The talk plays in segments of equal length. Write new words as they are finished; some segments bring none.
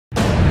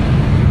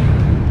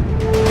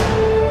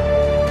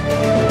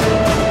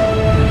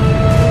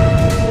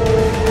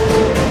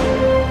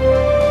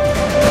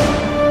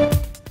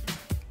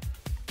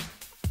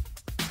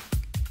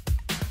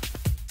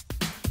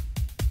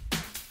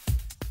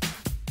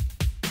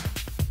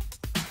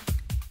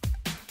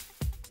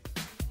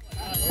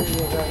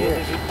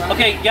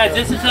Okay, guys,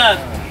 this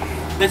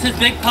is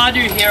Big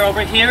Padre here.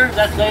 Over here,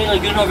 that's Lady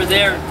Lagoon over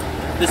there.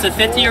 This is a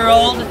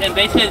 50-year-old, and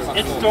basically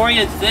its story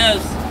is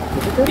this.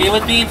 It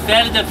was being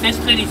fed at the fish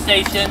cleaning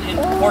station in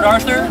Port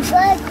Arthur,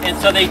 and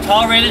so they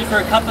tolerated it for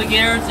a couple of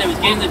years. It was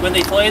getting when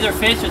they filleted their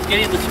fish, it was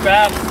getting the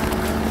scraps,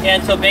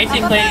 and so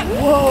basically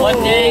one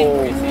day,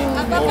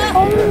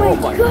 oh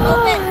my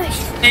gosh!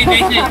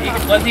 Basically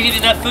wasn't eating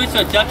enough food, so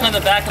it jumped on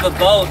the back of a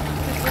boat.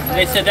 And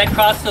they said that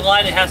crossed the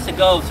line, it has to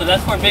go. So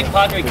that's where Big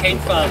Padre came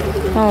from.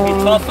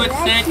 He's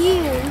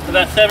 12'6",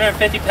 about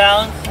 750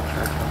 pounds,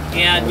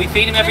 and we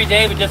feed him every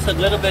day, but just a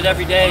little bit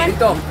every day.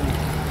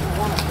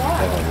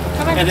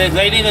 And then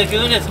Lady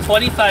Lagoon is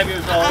 25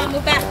 years old.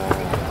 Move back.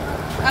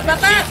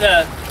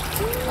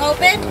 She's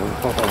open.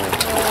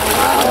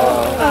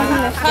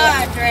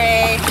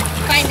 Padre.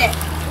 Find it.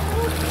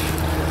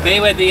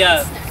 Anyway,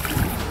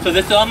 so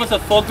this is almost a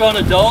full-grown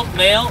adult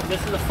male.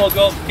 This is a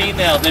full-grown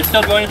female. They're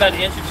still growing about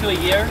an inch or two a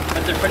year,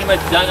 but they're pretty much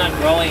done on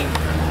growing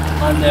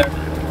on there.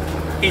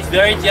 He's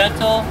very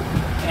gentle,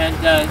 and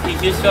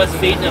he's used to us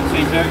feeding him, so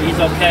he's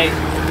okay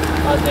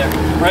on there.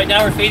 Right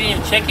now we're feeding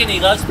him chicken. He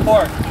loves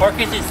pork. Pork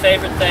is his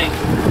favorite thing.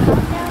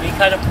 Any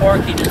kind of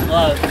pork he just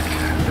loves.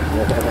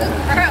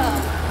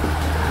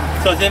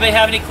 So does anybody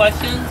have any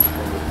questions?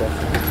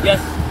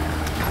 Yes.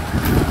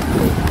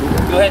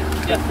 Go ahead.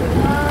 Yes.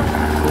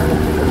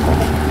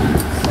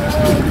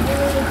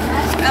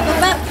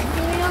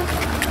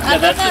 Yeah,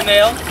 that's the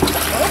male.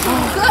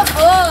 Good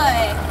boy.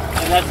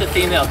 And that's the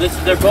female.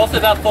 They're both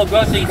about full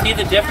grown, so you see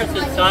the difference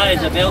in size.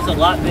 The male's a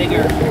lot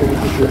bigger.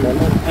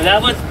 And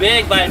that one's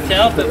big by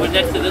itself, but when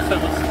next to this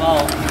one was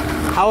small.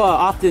 How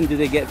often do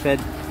they get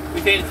fed? We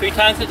feed them 3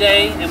 times a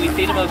day, and we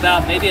feed them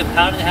about maybe 1.5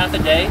 pounds a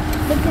day.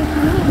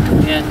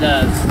 And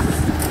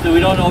so we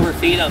don't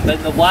overfeed them. But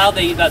in the wild,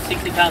 they eat about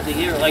 60 pounds a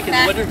year. Like in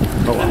the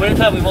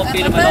wintertime, we won't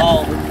feed them at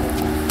all.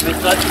 If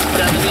it's less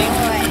than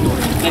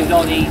 70, they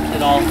don't eat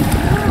at all.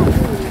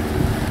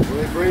 Will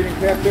they breed in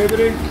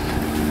captivity?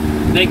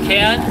 They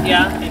can,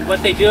 yeah. And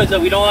what they do is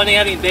that we don't want to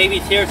have any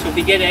babies here, so if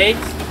we get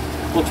eggs,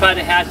 we'll try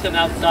to hatch them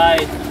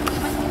outside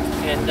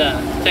and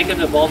take them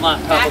to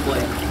Beaumont probably.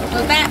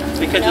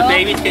 Because the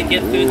babies can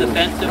get through the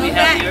fence that we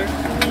have here.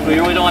 We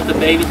really don't want the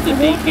babies to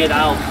get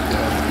out.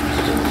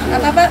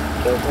 Up.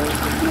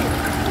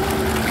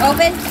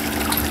 Open.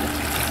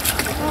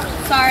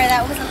 Sorry,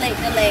 that was a late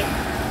delay.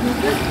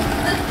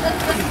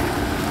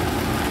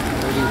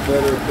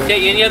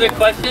 Okay, any other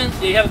questions?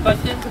 Do you have a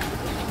question?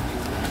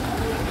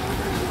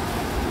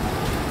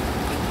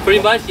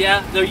 Pretty much,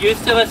 yeah. They're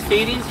used to us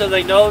feeding, so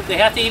they know they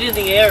have to eat in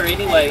the air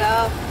anyway.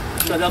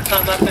 So they'll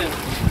come up and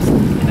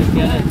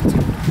get it.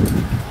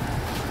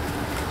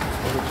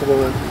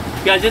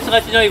 Yeah, just to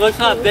let you know, he looks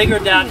a lot bigger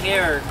down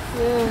here.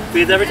 Yeah.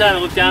 Because every time I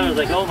look down, I was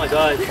like, oh my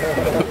god. So,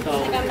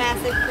 like a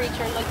massive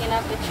creature looking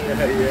up at you.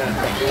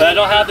 Yeah. But I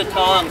don't have the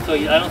tongue, so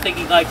I don't think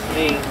he likes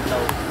me. So.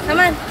 Come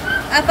on.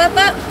 Up.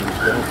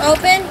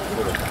 Open.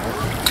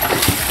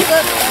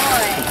 Good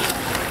boy.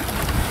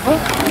 I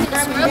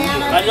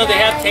know they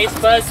have taste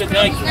buds, but they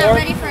like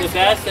pork the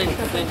best than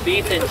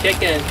beef and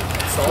chicken.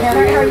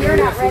 You're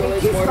not ready.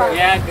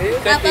 Yeah,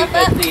 it could be,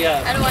 but the...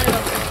 I don't want to go.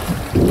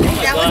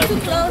 That one's too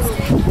close.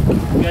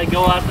 You gotta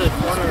go out to the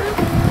corner.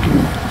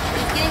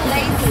 He's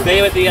getting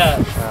lazy.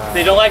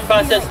 They don't like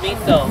processed meat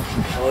though.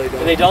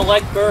 And they don't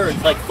like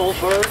birds, like full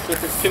birds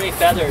with too many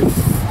feathers.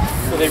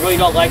 So they really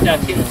don't like that.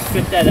 I've seen them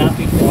spit that out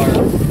before.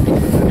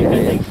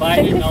 Because they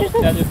bite it and all the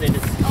feathers, they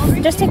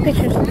just take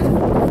pictures.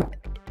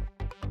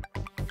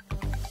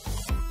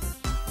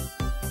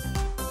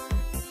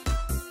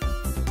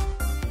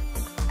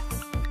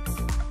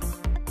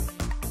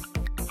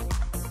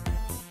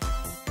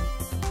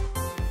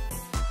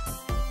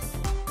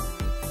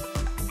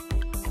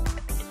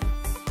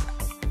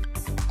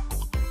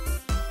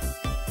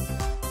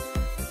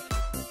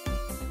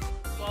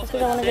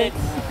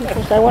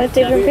 I want to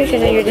take your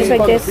pictures and you're just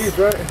like this.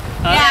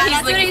 Yeah,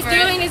 that's what he's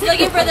doing. He's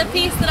looking for the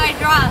piece that I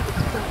dropped.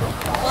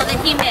 Well,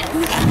 that he missed.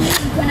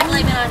 I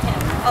blame it on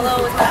him. Although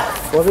it was not.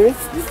 Was it?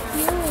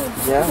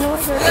 Yeah.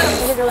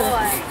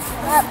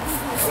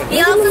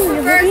 He also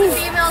prefers a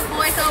female's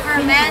voice over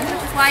a man's,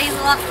 which is why he's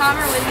a lot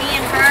calmer with me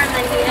and her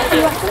than he is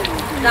with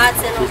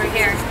Dodson over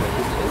here.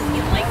 He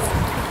likes it.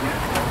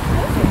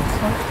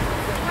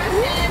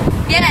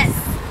 Yes.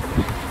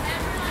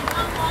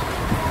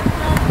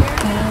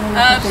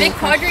 Big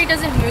Padre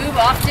doesn't move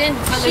often,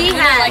 but she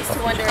likes to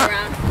wander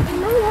around.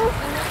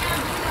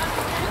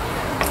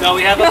 No,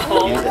 we have a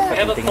pole. We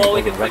have a pole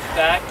we can push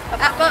back.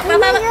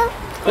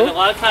 But a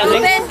lot of times they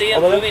can see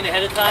him moving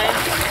ahead of time.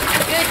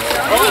 Good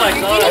job. Oh my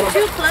You're god. getting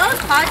too close,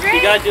 Padre.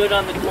 You gotta do it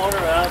on the corner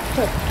out.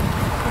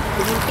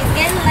 He's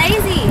getting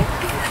lazy.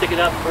 Stick it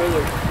up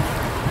further.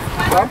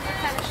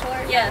 Kind of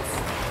short. Yes.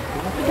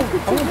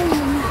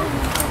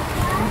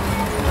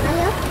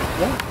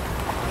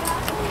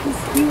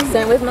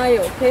 Stand with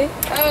Mayo, okay?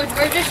 Oh,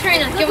 we're just trying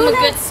to give him a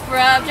good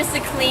scrub, just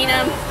to clean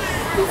him.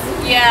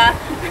 Yeah.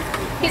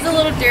 He's a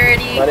little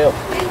dirty.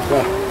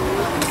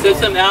 There's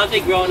some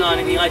algae growing on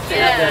him. He likes to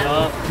have that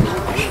off.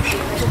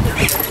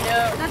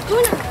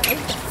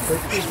 No.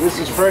 This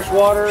is fresh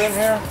water in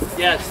here?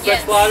 Yes,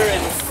 fresh water,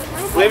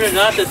 and believe it or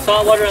not, the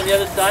salt water on the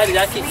other side, it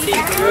actually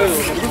seeps through.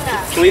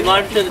 So we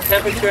monitor the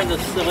temperature and the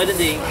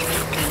salinity.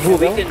 We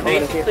can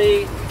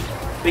basically,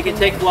 we can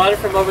take water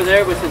from over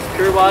there, which is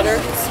pure water,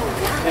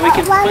 and we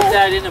can put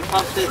that in and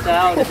pump this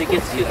out if it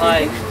gets too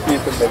high.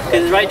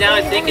 Because right now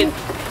I think it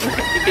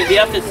can be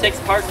up to 6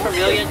 parts per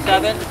million,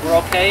 7, we're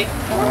okay.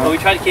 But we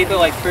try to keep it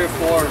like 3 or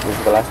 4.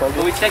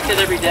 But we check it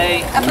every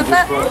day.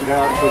 Just flush it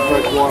out and put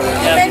fresh water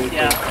in.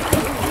 Yeah.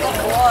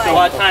 So a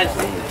lot of times,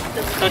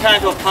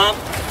 sometimes we'll pump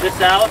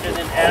this out and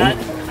then add.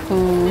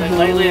 But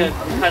lately we're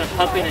kind of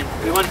pumping it.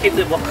 We want to keep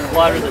the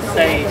water the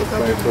same.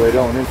 So they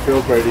don't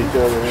infiltrate each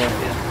other.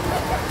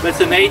 Yeah. But it's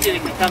amazing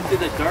it can come through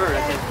the dirt.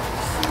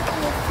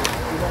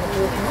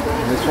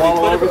 They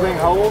swallow everything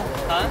whole?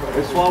 Huh?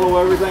 They swallow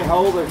everything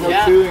whole? There's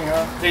no chewing,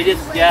 huh? They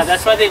just,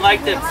 that's why they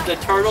like the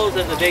turtles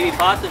and the baby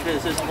possums,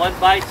 because it's just one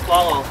bite,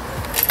 swallow.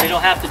 They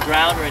don't have to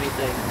drown or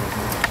anything.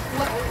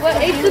 What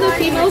age do the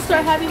females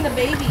start having the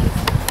babies?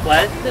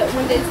 What?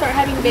 When they start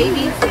having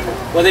babies?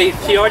 Well,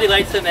 she already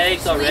laid some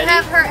eggs already. We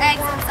have her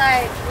eggs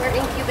inside. We're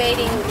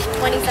incubating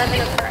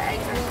 27 of her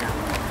eggs right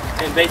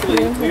now. And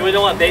basically, we really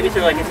don't want babies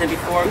here, like I said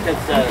before,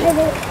 because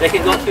they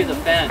can go through the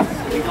fence.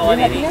 We don't want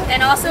any.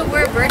 And also,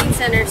 we're a birding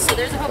center, so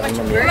there's a whole bunch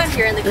of birds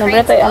here in the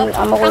crates. I'm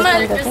Come on,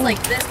 they're just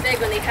like this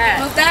big when they hatch.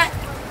 Move that.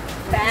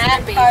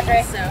 Back, Babies,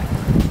 Padre. so.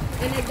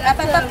 Up,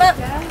 up, up, up.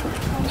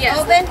 Yes,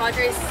 Open.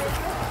 Padres.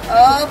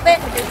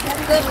 Open.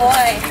 Good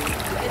boy.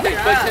 Good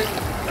question.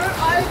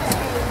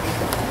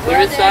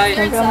 We're inside.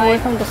 Siempre muy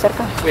de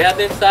cerca. We have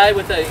inside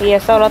with a Y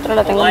esa otra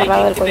la tengo light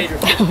amarrada del cuello.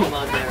 incubator system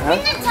on there.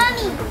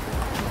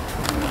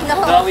 No.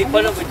 So we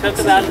took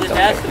them out of the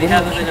nest and we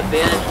have them in a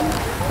bin.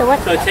 So what?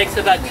 So it takes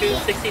about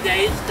 60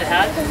 days to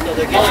hatch, so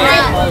they're getting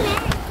very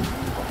close.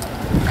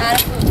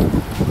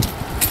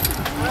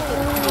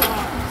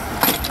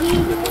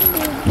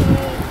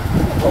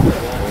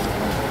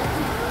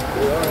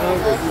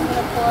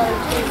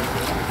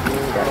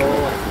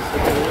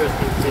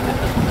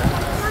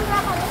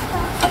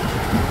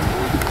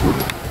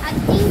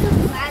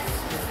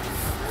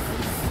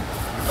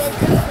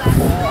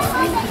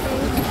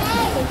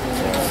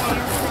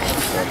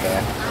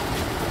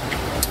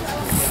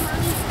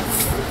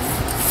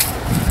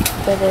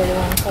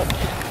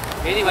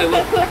 Anyway,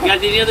 well, you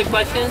guys any other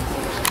questions?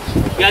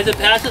 You guys have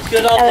passed us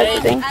good all day?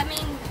 I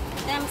mean,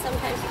 them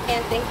sometimes you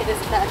can't think it is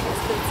a bad because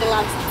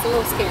it's a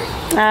little scary.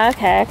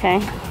 Okay, okay.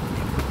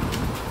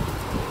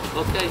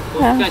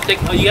 Okay,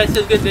 well, you guys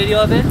did a good video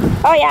of it?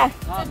 Oh yeah,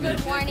 It's a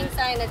good warning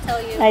sign to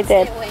tell you. I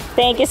did. Stay away.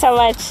 Thank you so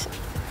much.